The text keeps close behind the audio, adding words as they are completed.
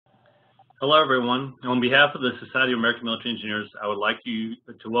Hello, everyone. On behalf of the Society of American Military Engineers, I would like to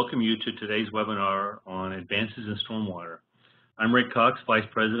welcome you to today's webinar on advances in stormwater. I'm Rick Cox, Vice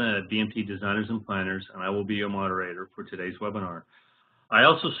President at BMP Designers and Planners, and I will be your moderator for today's webinar. I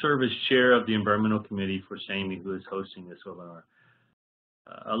also serve as Chair of the Environmental Committee for SAME, who is hosting this webinar.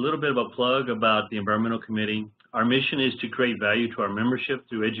 A little bit of a plug about the Environmental Committee. Our mission is to create value to our membership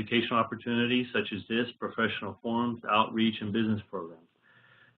through educational opportunities such as this, professional forums, outreach, and business programs.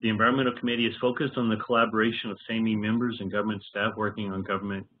 The Environmental Committee is focused on the collaboration of SAME members and government staff working on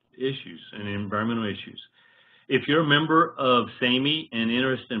government issues and environmental issues. If you're a member of SAME and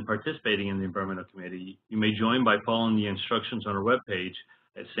interested in participating in the Environmental Committee, you may join by following the instructions on our webpage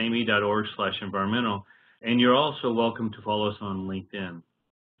at same.org/environmental, and you're also welcome to follow us on LinkedIn.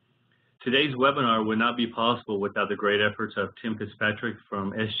 Today's webinar would not be possible without the great efforts of Tim Fitzpatrick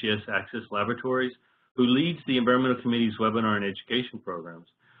from SGS Access Laboratories, who leads the Environmental Committee's webinar and education programs.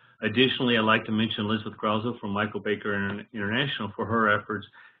 Additionally, I'd like to mention Elizabeth Krause from Michael Baker International for her efforts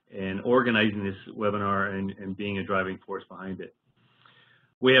in organizing this webinar and being a driving force behind it.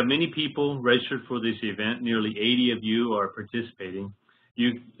 We have many people registered for this event. Nearly 80 of you are participating.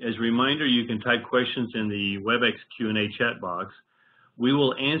 As a reminder, you can type questions in the WebEx Q&A chat box. We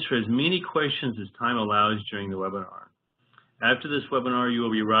will answer as many questions as time allows during the webinar. After this webinar, you will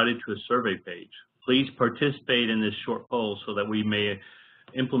be routed to a survey page. Please participate in this short poll so that we may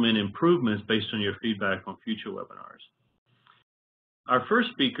implement improvements based on your feedback on future webinars. Our first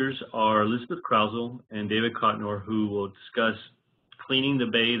speakers are Elizabeth Krause and David Cotnor, who will discuss Cleaning the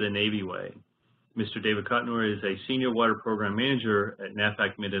Bay the Navy Way. Mr. David Cotnor is a Senior Water Program Manager at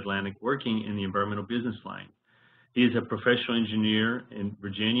NAFAC Mid-Atlantic working in the environmental business line. He is a professional engineer in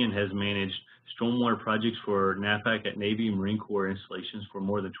Virginia and has managed stormwater projects for NAFAC at Navy and Marine Corps installations for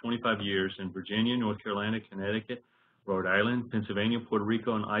more than 25 years in Virginia, North Carolina, Connecticut, Rhode Island, Pennsylvania, Puerto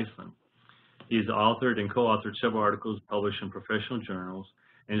Rico, and Iceland. He has authored and co-authored several articles published in professional journals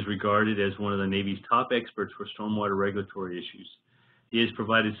and is regarded as one of the Navy's top experts for stormwater regulatory issues. He has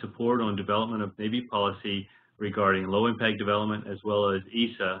provided support on development of Navy policy regarding low-impact development as well as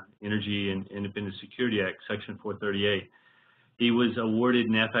ESSA, Energy and Independent Security Act, Section 438. He was awarded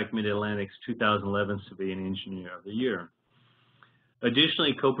NAFAC Mid-Atlantic's 2011 Civilian Engineer of the Year.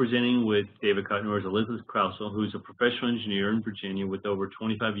 Additionally, co-presenting with David Cotnor is Elizabeth Krause, who is a professional engineer in Virginia with over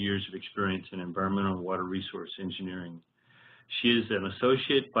 25 years of experience in environmental and water resource engineering. She is an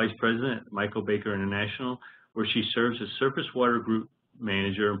Associate Vice President at Michael Baker International, where she serves as Surface Water Group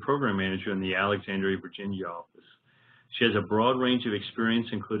Manager and Program Manager in the Alexandria, Virginia office. She has a broad range of experience,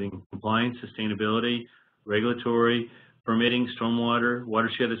 including compliance, sustainability, regulatory, permitting, stormwater,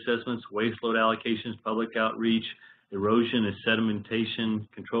 watershed assessments, waste load allocations, public outreach, erosion and sedimentation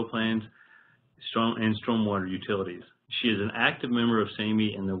control plans, and stormwater utilities. She is an active member of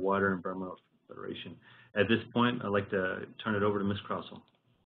SAME and the Water Environmental Federation. At this point, I'd like to turn it over to Ms. Krause.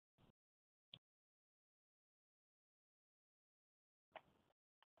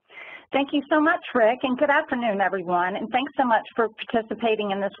 Thank you so much, Rick, and good afternoon, everyone, and thanks so much for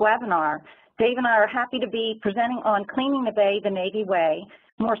participating in this webinar. Dave and I are happy to be presenting on Cleaning the Bay the Navy Way,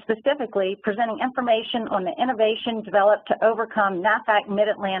 more specifically, presenting information on the innovation developed to overcome NAFAC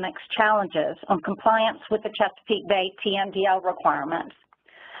Mid-Atlantic's challenges on compliance with the Chesapeake Bay TMDL requirements.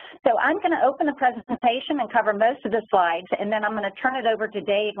 So I'm going to open the presentation and cover most of the slides, and then I'm going to turn it over to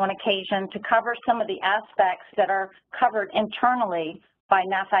Dave on occasion to cover some of the aspects that are covered internally by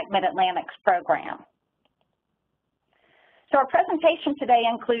NAFAC Mid-Atlantic's program. So our presentation today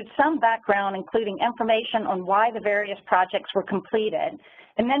includes some background, including information on why the various projects were completed,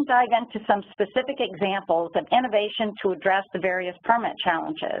 and then dive into some specific examples of innovation to address the various permit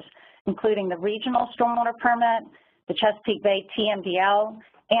challenges, including the regional stormwater permit, the Chesapeake Bay TMDL,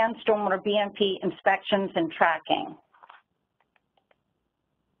 and stormwater BMP inspections and tracking.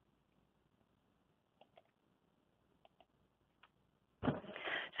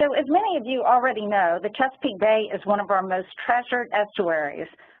 So as many of you already know, the Chesapeake Bay is one of our most treasured estuaries,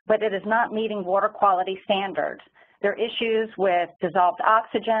 but it is not meeting water quality standards. There are issues with dissolved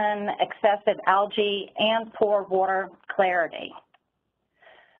oxygen, excessive algae, and poor water clarity.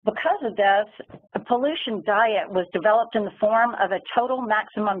 Because of this, a pollution diet was developed in the form of a total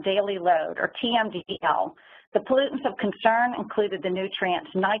maximum daily load, or TMDL. The pollutants of concern included the nutrients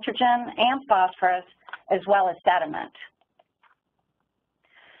nitrogen and phosphorus, as well as sediment.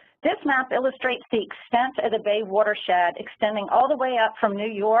 This map illustrates the extent of the Bay watershed extending all the way up from New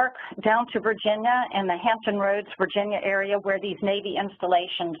York down to Virginia and the Hampton Roads, Virginia area where these Navy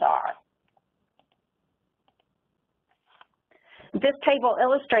installations are. This table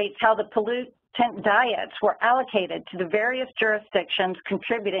illustrates how the diets were allocated to the various jurisdictions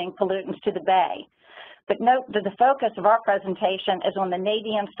contributing pollutants to the bay. But note that the focus of our presentation is on the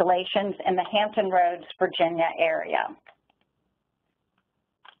Navy installations in the Hampton Roads, Virginia area.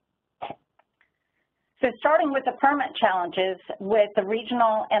 So starting with the permit challenges with the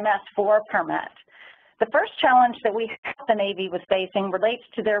regional MS4 permit. The first challenge that the Navy was facing relates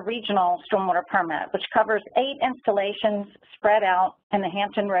to their regional stormwater permit, which covers 8 installations spread out in the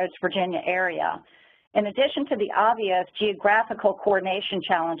Hampton Roads, Virginia area. In addition to the obvious geographical coordination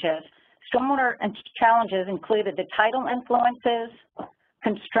challenges, stormwater challenges included the tidal influences,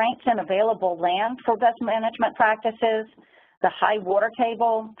 constraints in available land for best management practices, the high water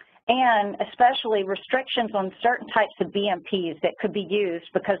table, and especially restrictions on certain types of BMPs that could be used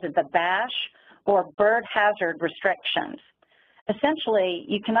because of the BASH or bird hazard restrictions. Essentially,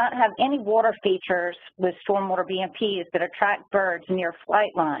 you cannot have any water features with stormwater BMPs that attract birds near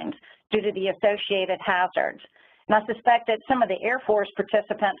flight lines due to the associated hazards. And I suspect that some of the Air Force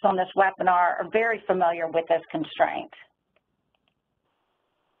participants on this webinar are very familiar with this constraint.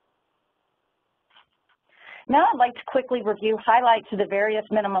 Now I'd like to quickly review highlights of the various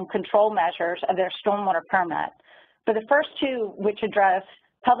minimum control measures of their stormwater permit. For the first 2, which address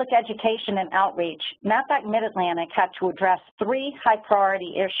public education and outreach, MAPAC Mid-Atlantic had to address 3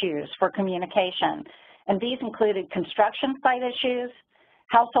 high-priority issues for communication, and these included construction site issues,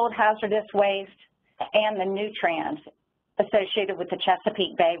 household hazardous waste, and the nutrients associated with the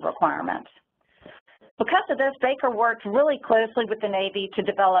Chesapeake Bay requirements. Because of this, Baker worked really closely with the Navy to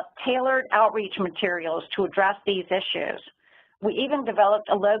develop tailored outreach materials to address these issues. We even developed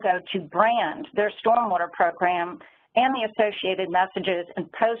a logo to brand their stormwater program and the associated messages in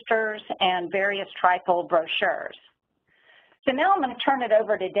posters and various trifold brochures. So now I'm going to turn it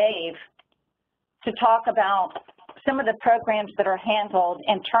over to Dave to talk about some of the programs that are handled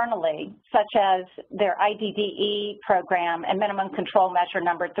internally, such as their IDDE program and minimum control measure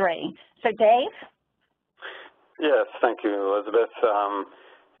number 3. So Dave? Yes, thank you, Elizabeth.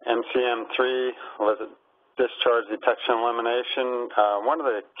 MCM3, discharge detection elimination. One of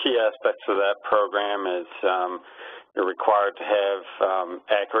the key aspects of that program is you're required to have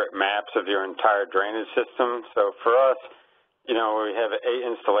accurate maps of your entire drainage system. So for us, you know, we have 8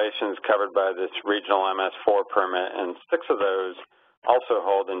 installations covered by this regional MS4 permit, and 6 of those also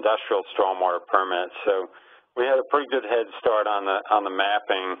hold industrial stormwater permits. So we had a pretty good head start on the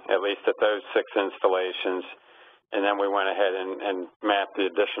mapping, at least at those 6 installations, and then we went ahead and mapped the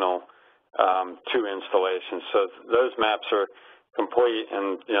additional 2 installations. So those maps are complete,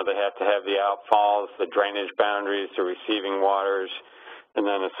 and you know they have to have the outfalls, the drainage boundaries, the receiving waters, and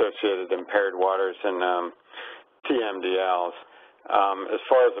then associated impaired waters and TMDLs. As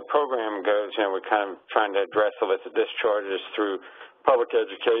far as the program goes, you know, we're kind of trying to address illicit discharges through public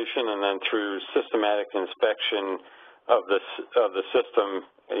education and then through systematic inspection of the system,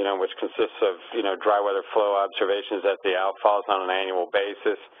 you know, which consists of, you know, dry weather flow observations at the outfalls on an annual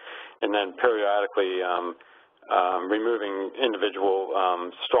basis, and then periodically removing individual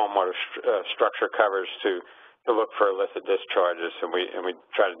stormwater structure covers to look for illicit discharges, and we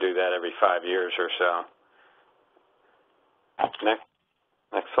try to do that every 5 years or so.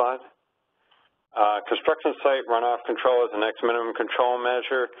 Next slide. Construction site runoff control is the next minimum control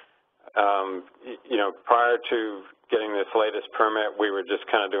measure. You know, prior to getting this latest permit, we were just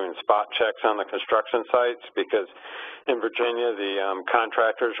kind of doing spot checks on the construction sites because in Virginia, the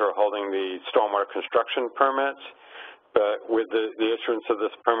contractors are holding the stormwater construction permits. But with the issuance of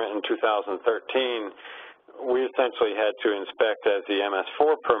this permit in 2013, we essentially had to inspect as the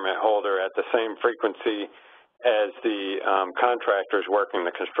MS4 permit holder at the same frequency as the contractors working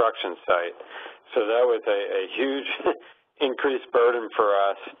the construction site. So that was a huge increased burden for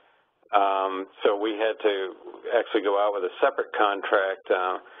us. So we had to actually go out with a separate contract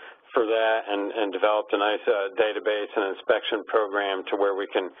for that and developed a nice database and inspection program to where we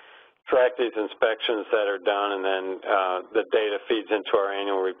can track these inspections that are done, and then the data feeds into our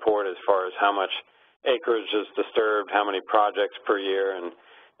annual report as far as how much acreage is disturbed, how many projects per year, and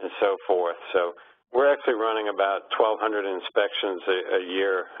so forth. So we're actually running about 1,200 inspections a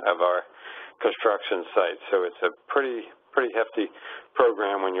year of our construction sites. So it's a pretty hefty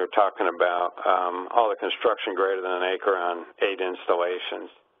program when you're talking about all the construction greater than an acre on 8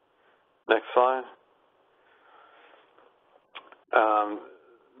 installations. Next slide.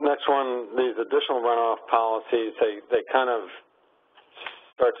 Next one, these additional runoff policies, they kind of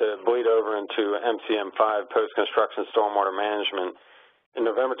start to bleed over into MCM5, post-construction stormwater management. In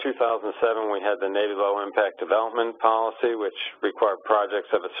November 2007, we had the Navy Low Impact Development Policy, which required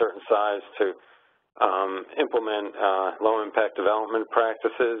projects of a certain size to implement low impact development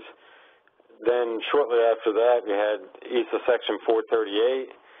practices. Then shortly after that, we had ESA Section 438,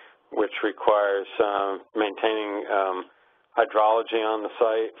 which requires maintaining hydrology on the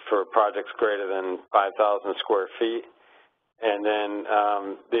site for projects greater than 5,000 square feet. And then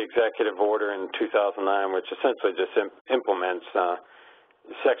the executive order in 2009, which essentially just implements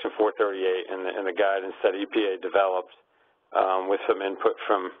Section 438 and the guidance that EPA developed with some input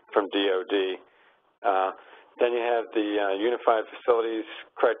from DOD. Then you have the Unified Facilities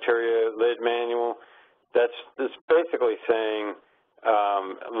Criteria Lid Manual. That's basically saying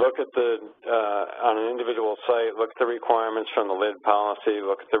look at on an individual site, look at the requirements from the lid policy,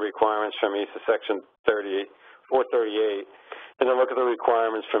 look at the requirements from ESA Section 438, and then look at the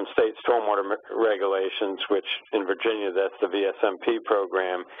requirements from state stormwater regulations, which in Virginia, that's the VSMP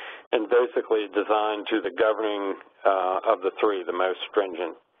program, and basically designed to the governing of the three, the most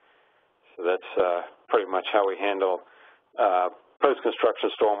stringent. So that's pretty much how we handle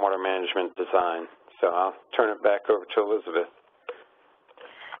post-construction stormwater management design. So I'll turn it back over to Elizabeth.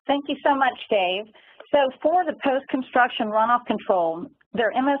 Thank you so much, Dave. So for the post-construction runoff control,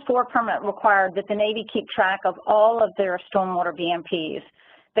 their MS4 permit required that the Navy keep track of all of their stormwater BMPs.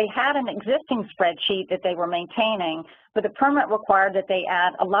 They had an existing spreadsheet that they were maintaining, but the permit required that they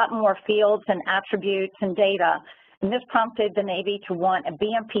add a lot more fields and attributes and data, and this prompted the Navy to want a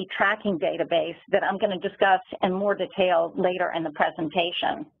BMP tracking database that I'm going to discuss in more detail later in the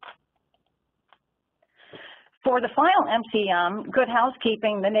presentation. For the final MCM, good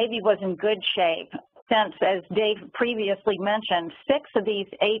housekeeping, the Navy was in good shape since, as Dave previously mentioned, 6 of these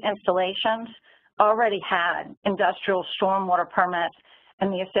 8 installations already had industrial stormwater permits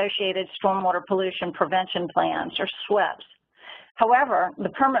and the associated stormwater pollution prevention plans, or SWIPs. However, the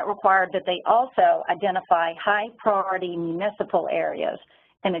permit required that they also identify high-priority municipal areas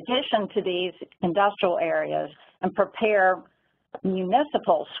in addition to these industrial areas and prepare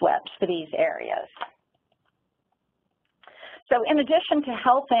municipal SWIPs for these areas. So in addition to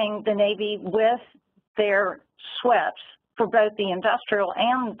helping the Navy with their SWIPs for both the industrial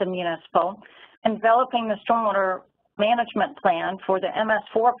and the municipal, and developing the stormwater management plan for the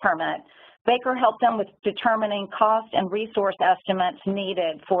MS4 permit, Baker helped them with determining cost and resource estimates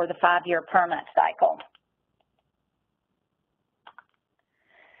needed for the 5-year permit cycle.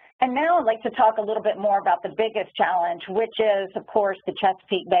 And now I'd like to talk a little bit more about the biggest challenge, which is, of course, the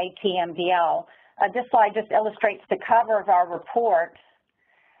Chesapeake Bay TMDL. This slide just illustrates the cover of our report.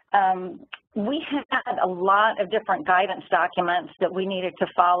 We had a lot of different guidance documents that we needed to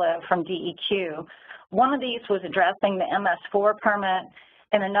follow from DEQ. One of these was addressing the MS4 permit,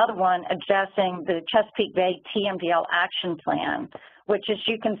 and another one addressing the Chesapeake Bay TMDL action plan, which, as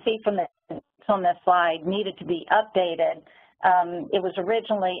you can see from on this slide, needed to be updated. It was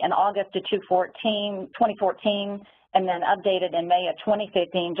originally in August of 2014, and then updated in May of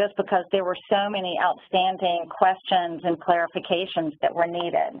 2015, just because there were so many outstanding questions and clarifications that were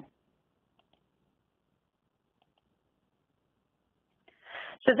needed.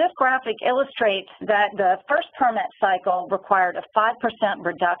 So this graphic illustrates that the first permit cycle required a 5%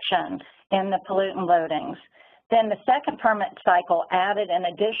 reduction in the pollutant loadings. Then the second permit cycle added an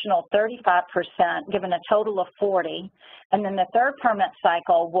additional 35%, giving a total of 40. And then the third permit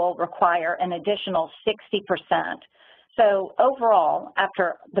cycle will require an additional 60%. So overall,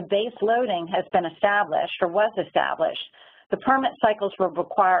 after the base loading has been established or was established, the permit cycles will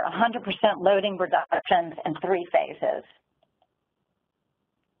require 100% loading reductions in 3 phases.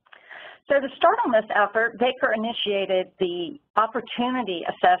 So to start on this effort, Baker initiated the opportunity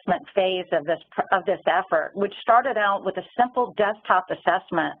assessment phase of this effort, which started out with a simple desktop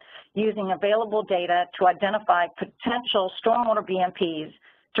assessment using available data to identify potential stormwater BMPs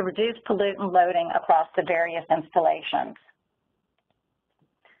to reduce pollutant loading across the various installations.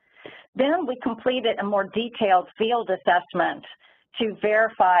 Then we completed a more detailed field assessment to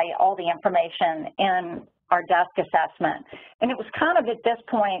verify all the information in our desk assessment. And it was kind of at this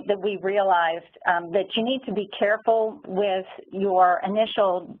point that we realized that you need to be careful with your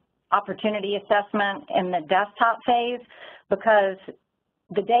initial opportunity assessment in the desktop phase, because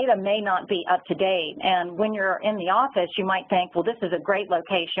the data may not be up to date. And when you're in the office, you might think, well, this is a great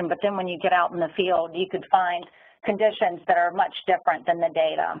location, but then when you get out in the field, you could find conditions that are much different than the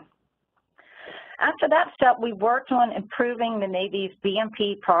data. After that step, we worked on improving the Navy's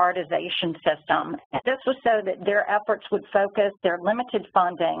BMP prioritization system. This was so that their efforts would focus their limited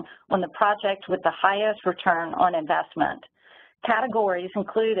funding on the project with the highest return on investment. Categories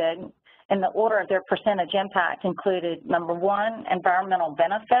included, in the order of their percentage impact, included number 1, environmental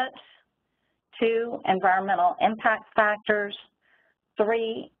benefits, 2, environmental impact factors,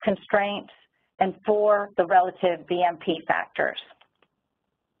 3, constraints, and 4, the relative BMP factors.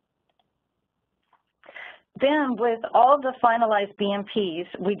 Then, with all the finalized BMPs,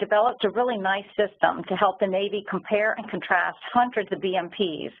 we developed a really nice system to help the Navy compare and contrast hundreds of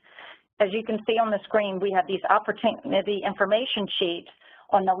BMPs. As you can see on the screen, we have these opportunity information sheets.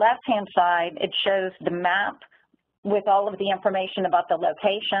 On the left-hand side, it shows the map with all of the information about the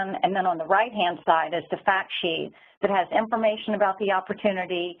location, and then on the right-hand side is the fact sheet that has information about the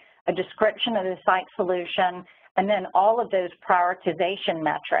opportunity, a description of the site solution, and then all of those prioritization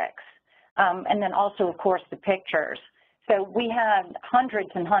metrics. And then also, of course, the pictures. So we had hundreds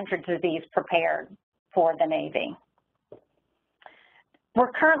and hundreds of these prepared for the Navy.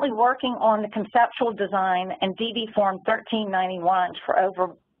 We're currently working on the conceptual design and DD Form 1391 for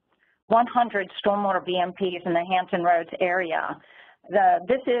over 100 stormwater BMPs in the Hampton Roads area.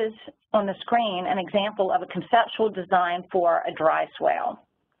 This is, on the screen, an example of a conceptual design for a dry swale.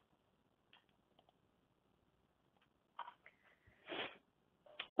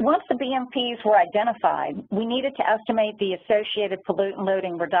 Once the BMPs were identified, we needed to estimate the associated pollutant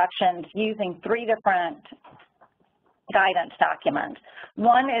loading reductions using 3 different guidance documents.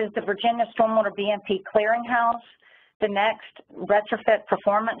 One is the Virginia Stormwater BMP Clearinghouse, the next retrofit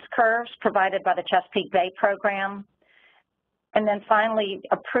performance curves provided by the Chesapeake Bay program, and then finally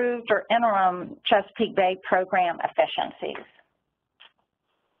approved or interim Chesapeake Bay program efficiencies.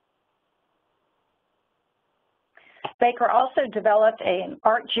 Baker also developed an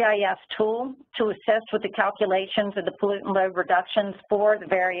ArcGIS tool to assist with the calculations of the pollutant load reductions for the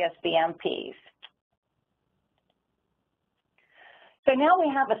various BMPs. So now we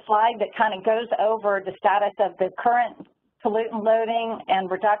have a slide that kind of goes over the status of the current pollutant loading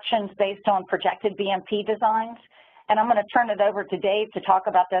and reductions based on projected BMP designs. And I'm going to turn it over to Dave to talk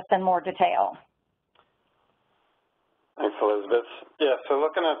about this in more detail. Thanks, Elizabeth. Yeah, so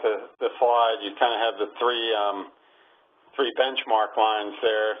looking at the slide, you kind of have the three benchmark lines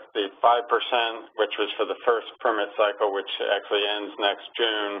there. The 5%, which was for the first permit cycle, which actually ends next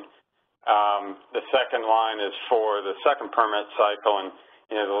June. The second line is for the second permit cycle, and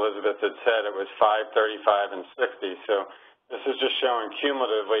as Elizabeth had said, it was 5, 35, and 60. So this is just showing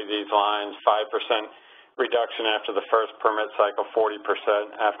cumulatively these lines, 5% reduction after the first permit cycle, 40%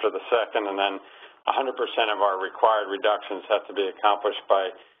 after the second, and then 100% of our required reductions have to be accomplished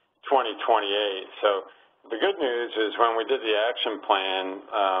by 2028. So the good news is when we did the action plan,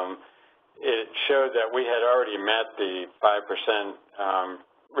 it showed that we had already met the 5%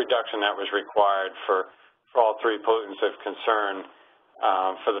 reduction that was required for all 3 pollutants of concern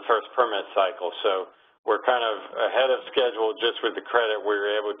for the first permit cycle. So we're kind of ahead of schedule just with the credit we were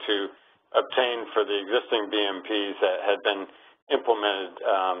able to obtain for the existing BMPs that had been implemented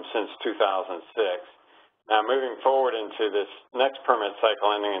since 2006. Now, moving forward into this next permit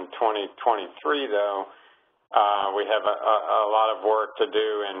cycle ending in 2023, though, we have a lot of work to do,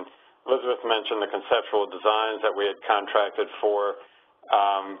 and Elizabeth mentioned the conceptual designs that we had contracted for.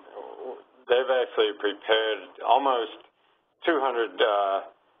 They've actually prepared almost 200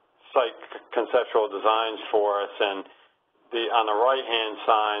 site conceptual designs for us, and on the right-hand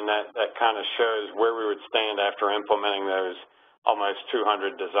side, that kind of shows where we would stand after implementing those almost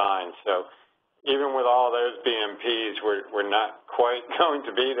 200 designs. So even with all those BMPs, we're not quite going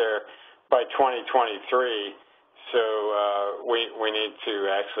to be there by 2023. So we need to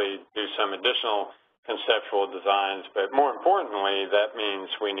actually do some additional conceptual designs, but more importantly, that means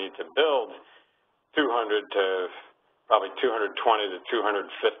we need to build 200 to probably 220 to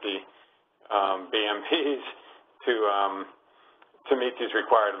 250 BMPs to meet these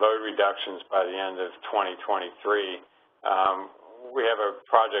required load reductions by the end of 2023. We have a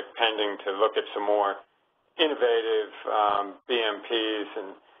project pending to look at some more innovative BMPs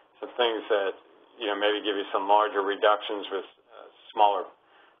and some things that maybe give you some larger reductions with smaller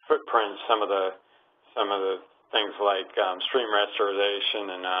footprints. Some of the things like stream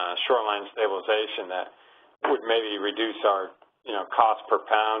restoration and shoreline stabilization that would maybe reduce our cost per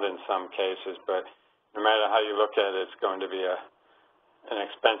pound in some cases, but no matter how you look at it, it's going to be an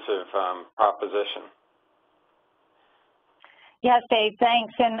expensive proposition. Yes, Dave,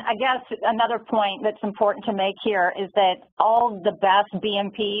 thanks. And I guess another point that's important to make here is that all the best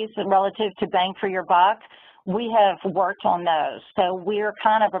BMPs relative to bang for your buck, we have worked on those. So we're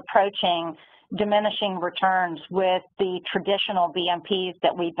kind of approaching diminishing returns with the traditional BMPs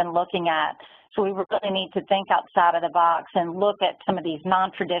that we've been looking at. So we really need to think outside of the box and look at some of these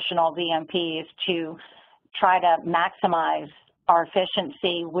non-traditional BMPs to try to maximize our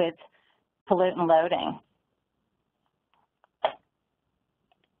efficiency with pollutant loading.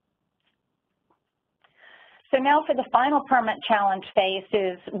 So now for the final permit challenge phase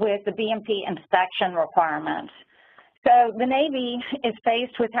is with the BMP inspection requirements. So the Navy is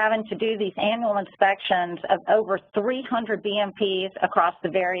faced with having to do these annual inspections of over 300 BMPs across the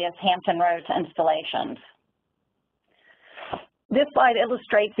various Hampton Roads installations. This slide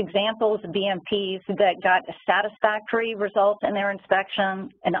illustrates examples of BMPs that got satisfactory results in their inspection,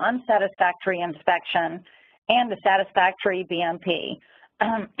 an unsatisfactory inspection, and a satisfactory BMP.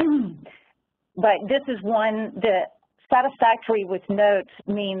 But this is one that satisfactory with notes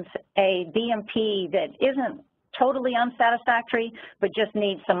means a BMP that isn't totally unsatisfactory, but just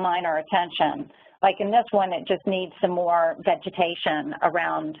needs some minor attention. Like in this one, it just needs some more vegetation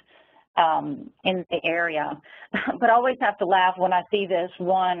around in the area. But I always have to laugh when I see this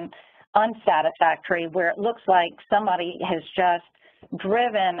one unsatisfactory where it looks like somebody has just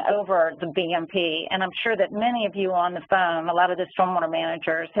driven over the BMP, and I'm sure that many of you on the phone, a lot of the stormwater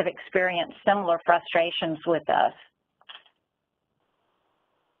managers, have experienced similar frustrations with us.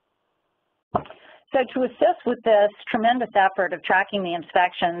 So to assist with this tremendous effort of tracking the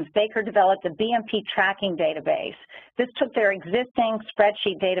inspections, Baker developed a BMP tracking database. This took their existing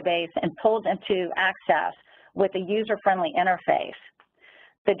spreadsheet database and pulled into Access with a user-friendly interface.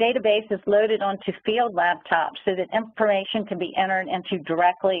 The database is loaded onto field laptops so that information can be entered into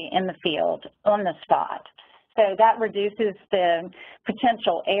directly in the field on the spot. So that reduces the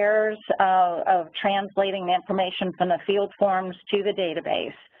potential errors of translating the information from the field forms to the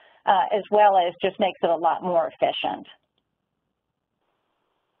database, as well as just makes it a lot more efficient.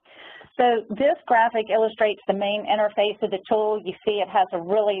 So this graphic illustrates the main interface of the tool. You see it has a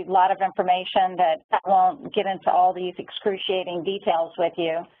really lot of information that I won't get into all these excruciating details with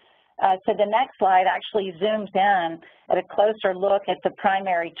you. So the next slide actually zooms in at a closer look at the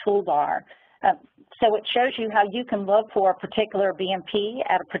primary toolbar. So it shows you how you can look for a particular BMP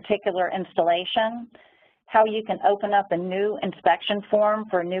at a particular installation, how you can open up a new inspection form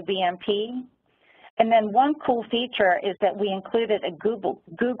for a new BMP. And then one cool feature is that we included a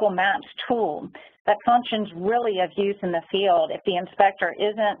Google Maps tool that functions really of use in the field if the inspector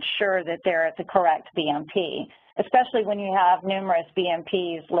isn't sure that there is a correct BMP, especially when you have numerous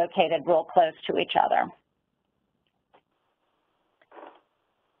BMPs located real close to each other.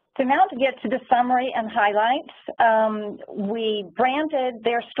 So now to get to the summary and highlights, we branded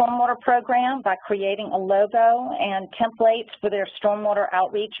their stormwater program by creating a logo and templates for their stormwater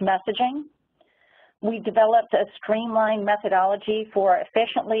outreach messaging. We developed a streamlined methodology for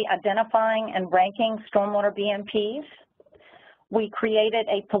efficiently identifying and ranking stormwater BMPs. We created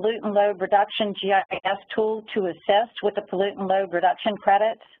a pollutant load reduction GIS tool to assist with the pollutant load reduction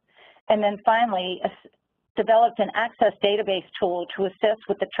credits. And then finally, developed an Access database tool to assist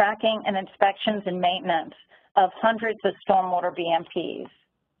with the tracking and inspections and maintenance of hundreds of stormwater BMPs.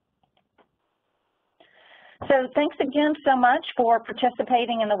 So thanks again so much for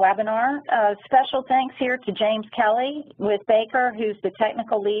participating in the webinar. Special thanks here to James Kelly with Baker, who's the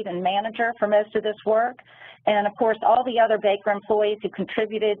technical lead and manager for most of this work, and of course all the other Baker employees who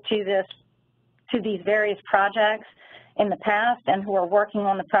contributed to these various projects in the past and who are working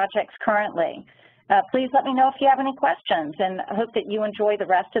on the projects currently. Please let me know if you have any questions, and I hope that you enjoy the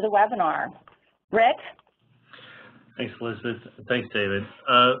rest of the webinar. Rick? Thanks, Elizabeth. Thanks, David.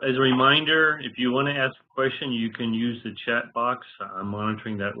 As a reminder, if you want to ask a question, you can use the chat box. I'm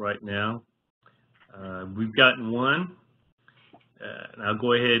monitoring that right now. We've gotten one, and I'll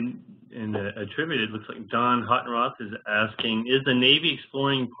go ahead and attribute it. Looks like Don Hottenroth is asking, is the Navy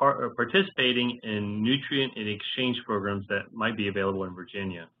exploring participating in nutrient and exchange programs that might be available in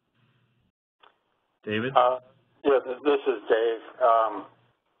Virginia? David? Yeah, this is Dave.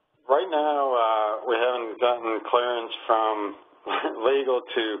 Right now, we haven't gotten clearance from legal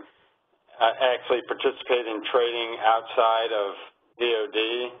to actually participate in trading outside of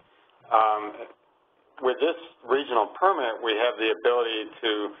DOD. With this regional permit, we have the ability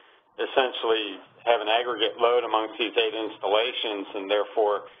to essentially have an aggregate load amongst these 8 installations and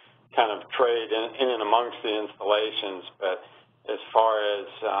therefore kind of trade in and amongst the installations. But as far as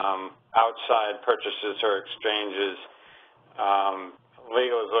outside purchases or exchanges,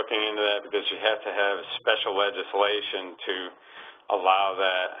 legal is looking into that because you have to have special legislation to allow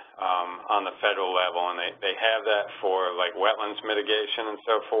that on the federal level, and they have that for like wetlands mitigation and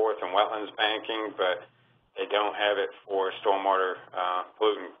so forth and wetlands banking, but they don't have it for stormwater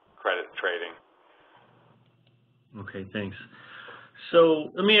pollutant credit trading. Okay, thanks.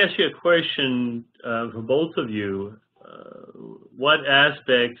 So let me ask you a question for both of you. What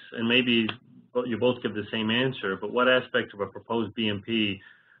aspects, and maybe you both give the same answer, but what aspect of a proposed BMP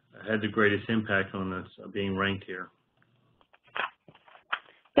had the greatest impact on us being ranked here?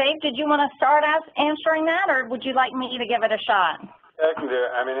 Dave, did you want to start answering that, or would you like me to give it a shot? I can do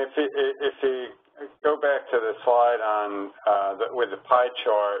it. I mean, if the go back to the slide on with the pie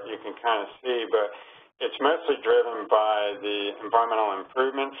chart, you can kind of see, but it's mostly driven by the environmental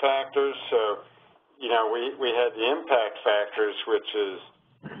improvement factors. So, you know, we had the impact factors, which is,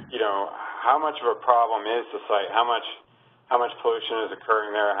 you know, how much of a problem is the site? How much pollution is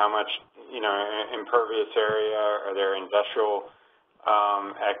occurring there? How much, you know, impervious area? Are there industrial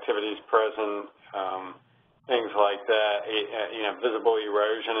activities present? Things like that, you know, visible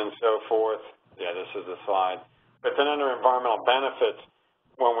erosion and so forth. Yeah, this is the slide. But then under environmental benefits,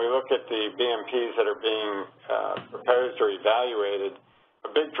 when we look at the BMPs that are being proposed or evaluated,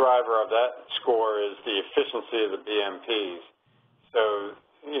 a big driver of that score is the efficiency of the BMPs. So,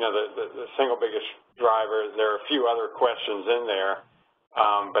 you know, the single biggest driver, there are a few other questions in there,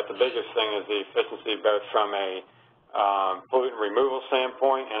 but the biggest thing is the efficiency both from a pollutant removal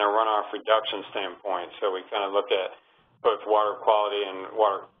standpoint and a runoff reduction standpoint. So we kind of look at both water quality and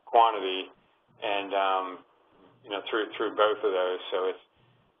water quantity, and you know, through both of those. So it's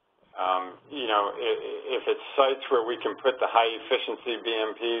you know, if it's sites where we can put the high efficiency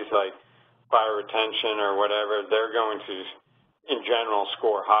BMPs like fire retention or whatever, they're going to, in general,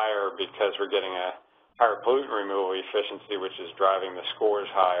 score higher because we're getting a higher pollutant removal efficiency, which is driving the scores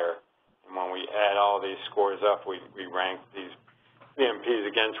higher. And when we add all these scores up, we rank these BMPs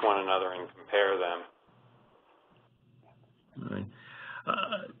against one another and compare them. All right.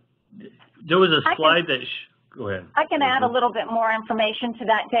 There was a slide that, go ahead. I can add a little bit more information to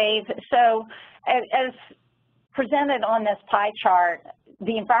that, Dave. So as presented on this pie chart,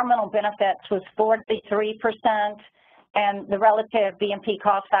 the environmental benefits was 43%, and the relative BMP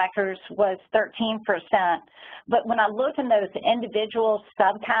cost factors was 13%. But when I look in those individual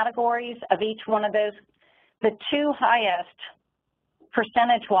subcategories of each one of those, the two highest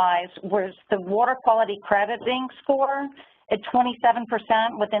percentage-wise was the water quality crediting score at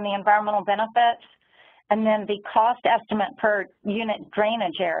 27% within the environmental benefits, and then the cost estimate per unit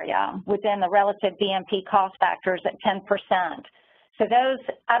drainage area within the relative BMP cost factors at 10%. So those,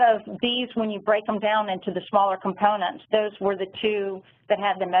 out of these, when you break them down into the smaller components, those were the two that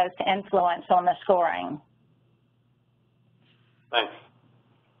had the most influence on the scoring. Thanks.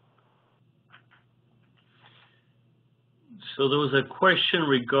 So there was a question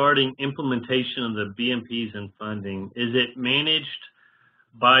regarding implementation of the BMPs and funding. Is it managed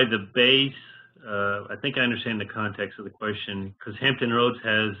by the base? I think I understand the context of the question, because Hampton Roads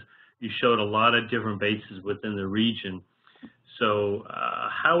has, you showed a lot of different bases within the region. So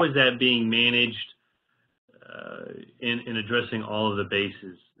how is that being managed in addressing all of the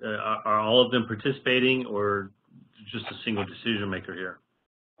bases? Are all of them participating, or just a single decision maker here?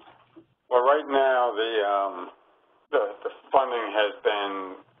 Well, right now the funding has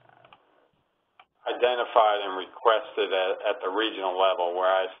been identified and requested at the regional level where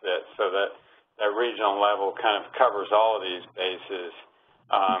I sit, so that regional level kind of covers all of these bases,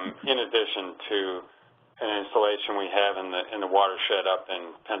 in addition to an installation we have in the watershed up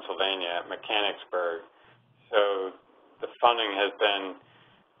in Pennsylvania at Mechanicsburg. So the funding has been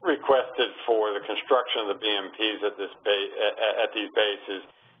requested for the construction of the BMPs at these bases.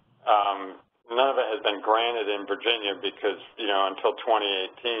 None of it has been granted in Virginia because, you know, until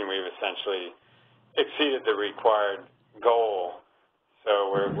 2018 we've essentially exceeded the required goal.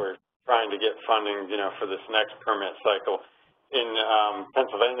 So we're trying to get funding, you know, for this next permit cycle. In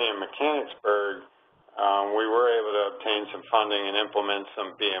Pennsylvania and Mechanicsburg, we were able to obtain some funding and implement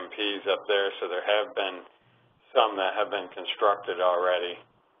some BMPs up there, so there have been some that have been constructed already.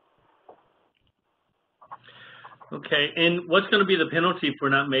 Okay, and what's going to be the penalty for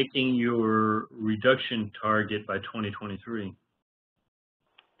not making your reduction target by 2023?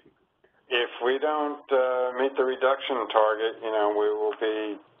 If we don't meet the reduction target, you know, we will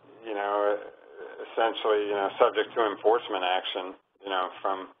be, you know, essentially, you know, subject to enforcement action, you know,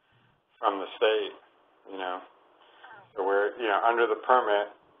 from the state, you know. So we're, you know, under the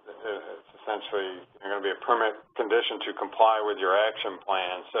permit, it's essentially going to be a permit condition to comply with your action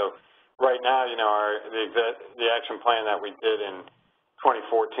plan. So right now, you know, the action plan that we did in 2014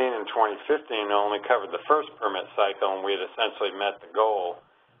 and 2015 only covered the first permit cycle, and we had essentially met the goal.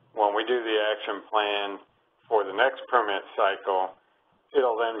 When we do the action plan for the next permit cycle,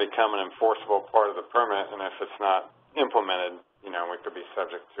 it'll then become an enforceable part of the permit, and if it's not implemented, you know, we could be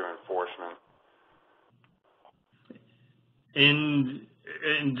subject to enforcement. And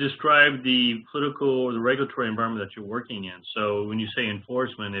describe the political or the regulatory environment that you're working in. So when you say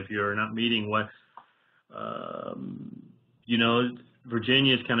enforcement, if you're not meeting what, you know,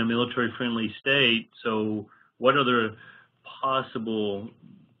 Virginia is kind of a military-friendly state, so what other possible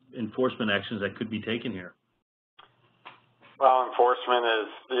enforcement actions that could be taken here? Well, enforcement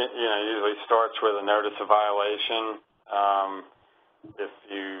is, usually starts with a notice of violation. If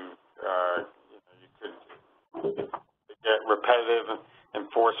you could get repetitive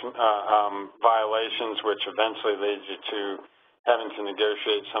enforcement violations, which eventually leads you to having to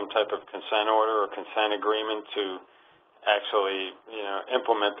negotiate some type of consent order or consent agreement to actually,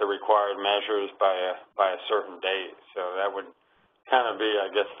 implement the required measures by a certain date. So that would kind of be, I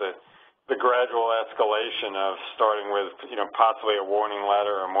guess, the gradual escalation of starting with, possibly a warning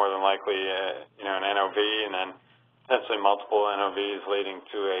letter or more than likely, an NOV, and then potentially multiple NOVs leading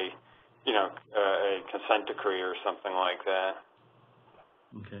to a consent decree or something like that.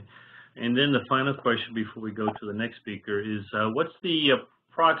 Okay. And then the final question before we go to the next speaker is, what's the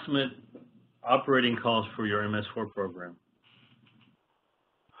approximate operating cost for your MS4 program?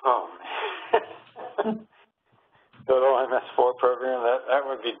 Oh, man. Total MS4 program, that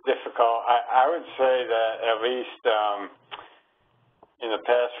would be difficult. I would say that at least in the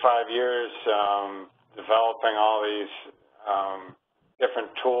past 5 years, developing all these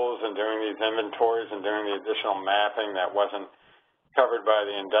different tools and doing these inventories and doing the additional mapping that wasn't covered by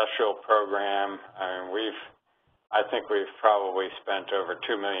the industrial program, I think we've probably spent over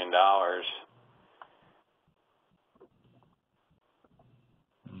 $2 million.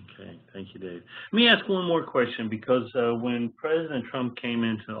 Okay, thank you, Dave. Let me ask one more question, because when President Trump came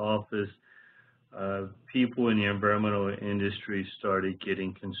into office, people in the environmental industry started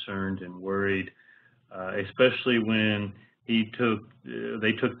getting concerned and worried, especially when they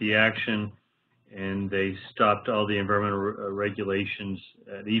took the action and they stopped all the environmental regulations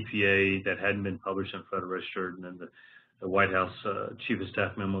at EPA that hadn't been published in Federal Register, and then the White House Chief of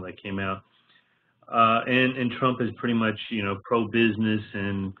Staff memo that came out. And Trump is pretty much, pro-business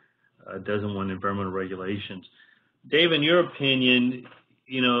and doesn't want environmental regulations. Dave, in your opinion,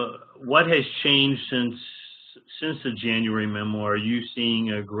 what has changed since the January memo? Are you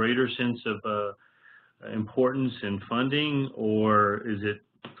seeing a greater sense of importance in funding, or is it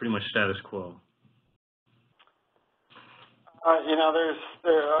pretty much status quo?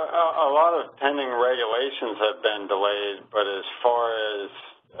 There are a lot of pending regulations have been delayed, but as far as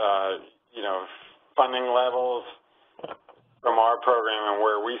funding levels from our program and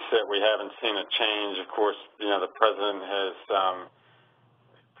where we sit, we haven't seen a change. Of course, the president has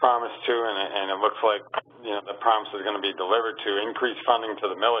promised to, and it looks like the promise is going to be delivered to, increase funding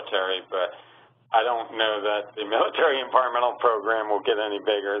to the military, but I don't know that the military environmental program will get any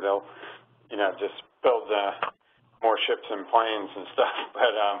bigger. They'll just build more ships and planes and stuff,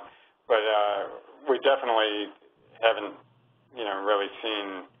 but we definitely haven't really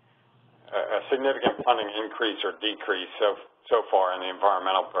seen a significant funding increase or decrease so far in the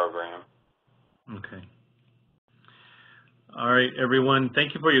environmental program. Okay. All right, everyone.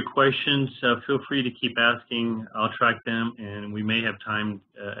 Thank you for your questions. Feel free to keep asking. I'll track them, and we may have time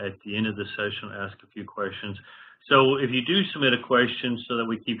at the end of the session to ask a few questions. So if you do submit a question so that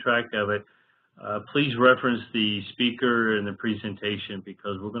we keep track of it, please reference the speaker and the presentation,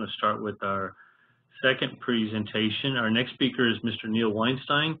 because we're going to start with our second presentation. Our next speaker is Mr. Neil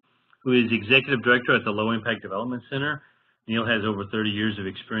Weinstein, who is Executive Director at the Low Impact Development Center. Neil has over 30 years of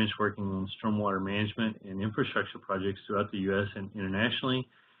experience working on stormwater management and infrastructure projects throughout the U.S. and internationally.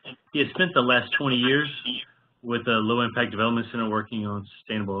 He has spent the last 20 years with the Low Impact Development Center working on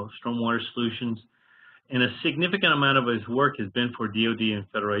sustainable stormwater solutions, and a significant amount of his work has been for DoD and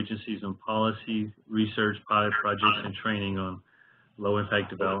federal agencies on policy, research, pilot projects, and training on low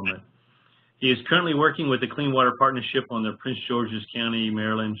impact development. He is currently working with the Clean Water Partnership on the Prince George's County,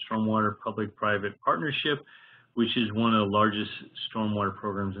 Maryland Stormwater Public-Private Partnership, which is one of the largest stormwater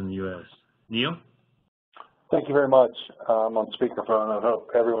programs in the U.S. Neil? Thank you very much. I'm on speakerphone. I hope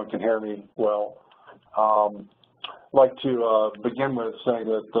everyone can hear me well. I'd like to begin with saying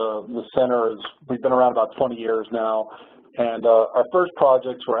that the center we've been around about 20 years now, and our first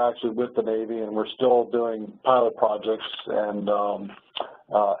projects were actually with the Navy, and we're still doing pilot projects and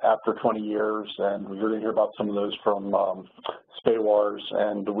after 20 years, and we're going to hear about some of those from SPAWARs,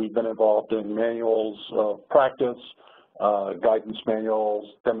 and we've been involved in manuals of practice, guidance manuals,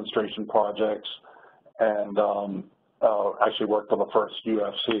 demonstration projects, and actually worked on the first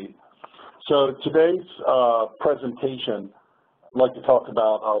UFC. So today's presentation, I'd like to talk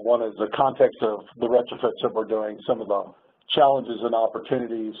about one is the context of the retrofits that we're doing, some of the challenges and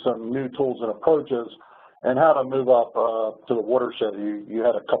opportunities, some new tools and approaches, and how to move up to the watershed. You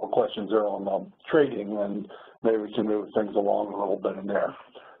had a couple questions there on trading, and maybe we can move things along a little bit in there.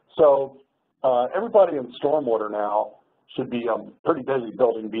 So everybody in stormwater now should be pretty busy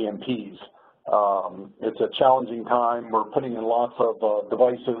building BMPs. It's a challenging time. We're putting in lots of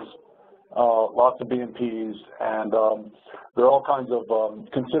devices lots of BMPs, and there are all kinds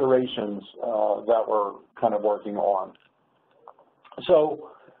of considerations that we're kind of working on. So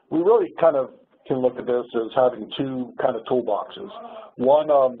we really kind of can look at this as having two kind of toolboxes. One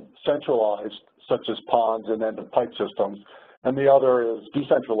centralized, such as ponds and end-of-pipe systems, and the other is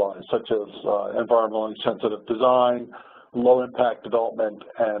decentralized, such as environmentally sensitive design, low-impact development,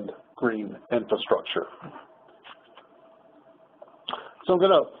 and green infrastructure. So I'm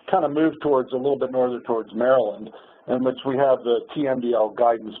going to kind of move towards a little bit northern towards Maryland, in which we have the TMDL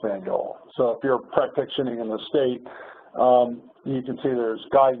guidance manual. So if you're practicing in the state, you can see there's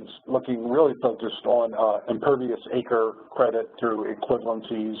guidance looking really focused on impervious acre credit through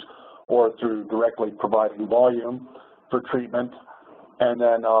equivalencies or through directly providing volume for treatment, and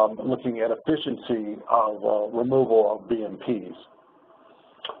then looking at efficiency of removal of BMPs.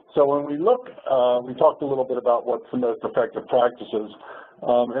 So when we look, we talked a little bit about what's the most effective practices,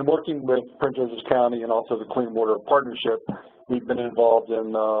 and working with Prince George's County and also the Clean Water Partnership, we've been involved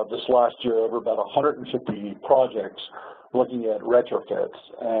in this last year over about 150 projects looking at retrofits.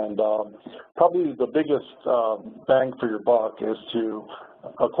 And probably the biggest bang for your buck is to,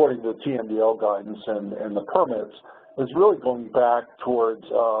 according to the TMDL guidance and the permits, is really going back towards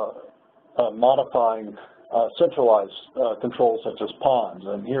modifying centralized controls such as ponds.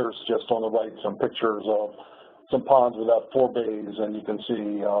 And here's just on the right some pictures of some ponds without forebays, and you can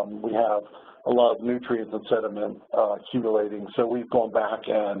see we have a lot of nutrients and sediment accumulating. So we've gone back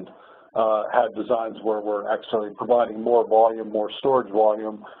and had designs where we're actually providing more volume, more storage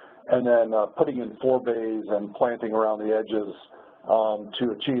volume, and then putting in forebays and planting around the edges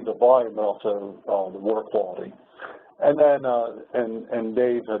to achieve the volume and also the water quality. And then, and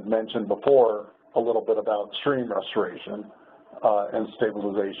Dave had mentioned before a little bit about stream restoration and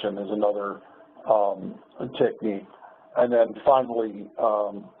stabilization is another technique. And then finally,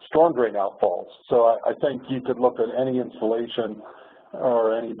 storm drain outfalls. So I think you could look at any installation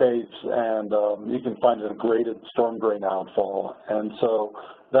or any base, and you can find a graded storm drain outfall. And so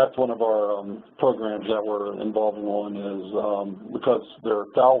that's one of our programs that we're involving on is because there are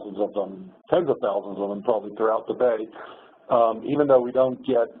thousands of them, tens of thousands of them probably throughout the bay. Even though we don't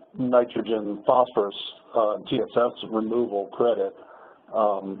get nitrogen, phosphorus, TSS removal credit,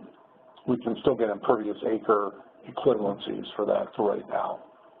 we can still get impervious acre equivalencies for that for right now.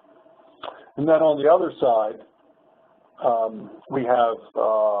 And then on the other side, we have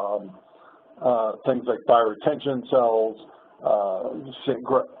things like bioretention cells,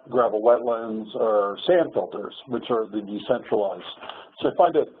 gravel wetlands, or sand filters, which are the decentralized. So I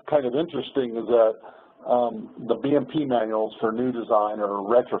find it kind of interesting is that the BMP manuals for new design or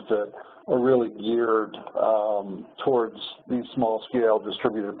retrofit are really geared towards these small-scale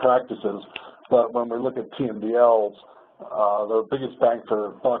distributed practices. But when we look at TMDLs, the biggest bang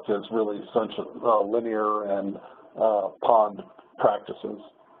for buck is really linear and pond practices.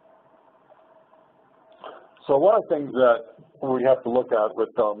 So one of the things that we have to look at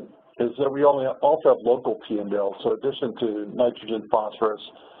with them is that we also have local TMDLs. So in addition to nitrogen, phosphorus,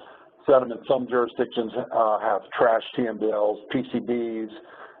 sediment, some jurisdictions have trash TMDLs, PCBs,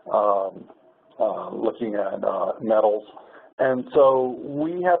 looking at metals. And so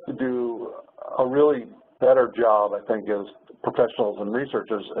we have to do a really better job, I think, as professionals and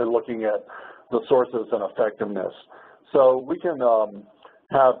researchers at looking at the sources and effectiveness. So we can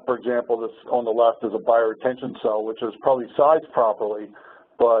have, for example, this on the left is a bioretention cell, which is probably sized properly,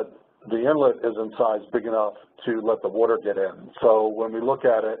 but the inlet isn't sized big enough to let the water get in. So when we look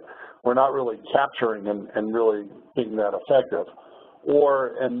at it, we're not really capturing and really being that effective.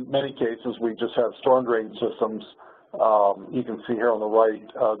 Or in many cases, we just have storm drain systems, you can see here on the right,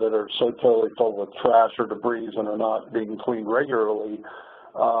 that are so totally full with trash or debris and are not being cleaned regularly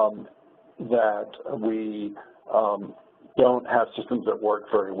that we don't have systems that work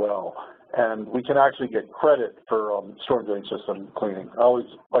very well. And we can actually get credit for storm drain system cleaning. I always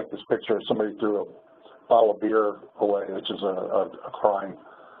like this picture of somebody threw a bottle of beer away, which is a crime.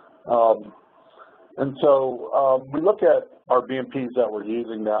 And so we look at our BMPs that we're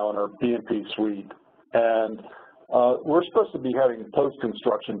using now in our BMP suite, and we're supposed to be having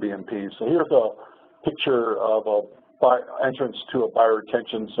post-construction BMPs. So here's a picture of an entrance to a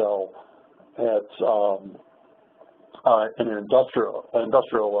bioretention cell at in an industrial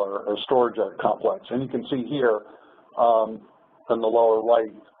or storage complex. And you can see here in the lower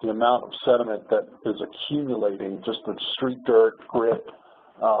right the amount of sediment that is accumulating, just the street dirt, grit,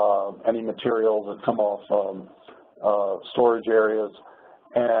 any materials that come off storage areas.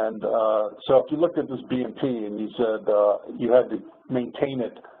 And so if you looked at this BMP and you said you had to maintain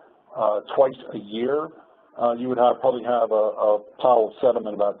it twice a year, you would probably have a pile of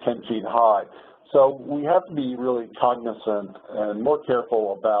sediment about 10 feet high. So we have to be really cognizant and more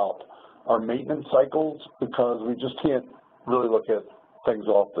careful about our maintenance cycles, because we just can't really look at things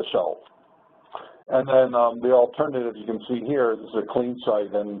off the shelf. And then the alternative you can see here is a clean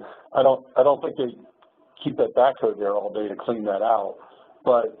site, and I don't think they keep that backhoe there all day to clean that out.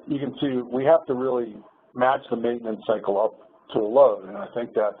 But you can see we have to really match the maintenance cycle up to a load, and I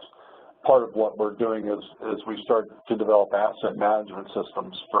think that's part of what we're doing as we start to develop asset management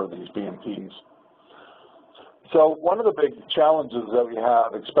systems for these BMPs. So one of the big challenges that we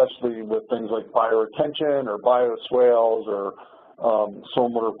have, especially with things like bioretention or bioswales or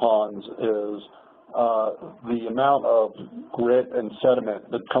stormwater ponds, is the amount of grit and sediment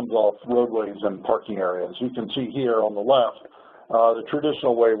that comes off roadways and parking areas. You can see here on the left, the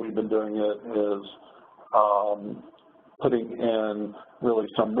traditional way we've been doing it is putting in really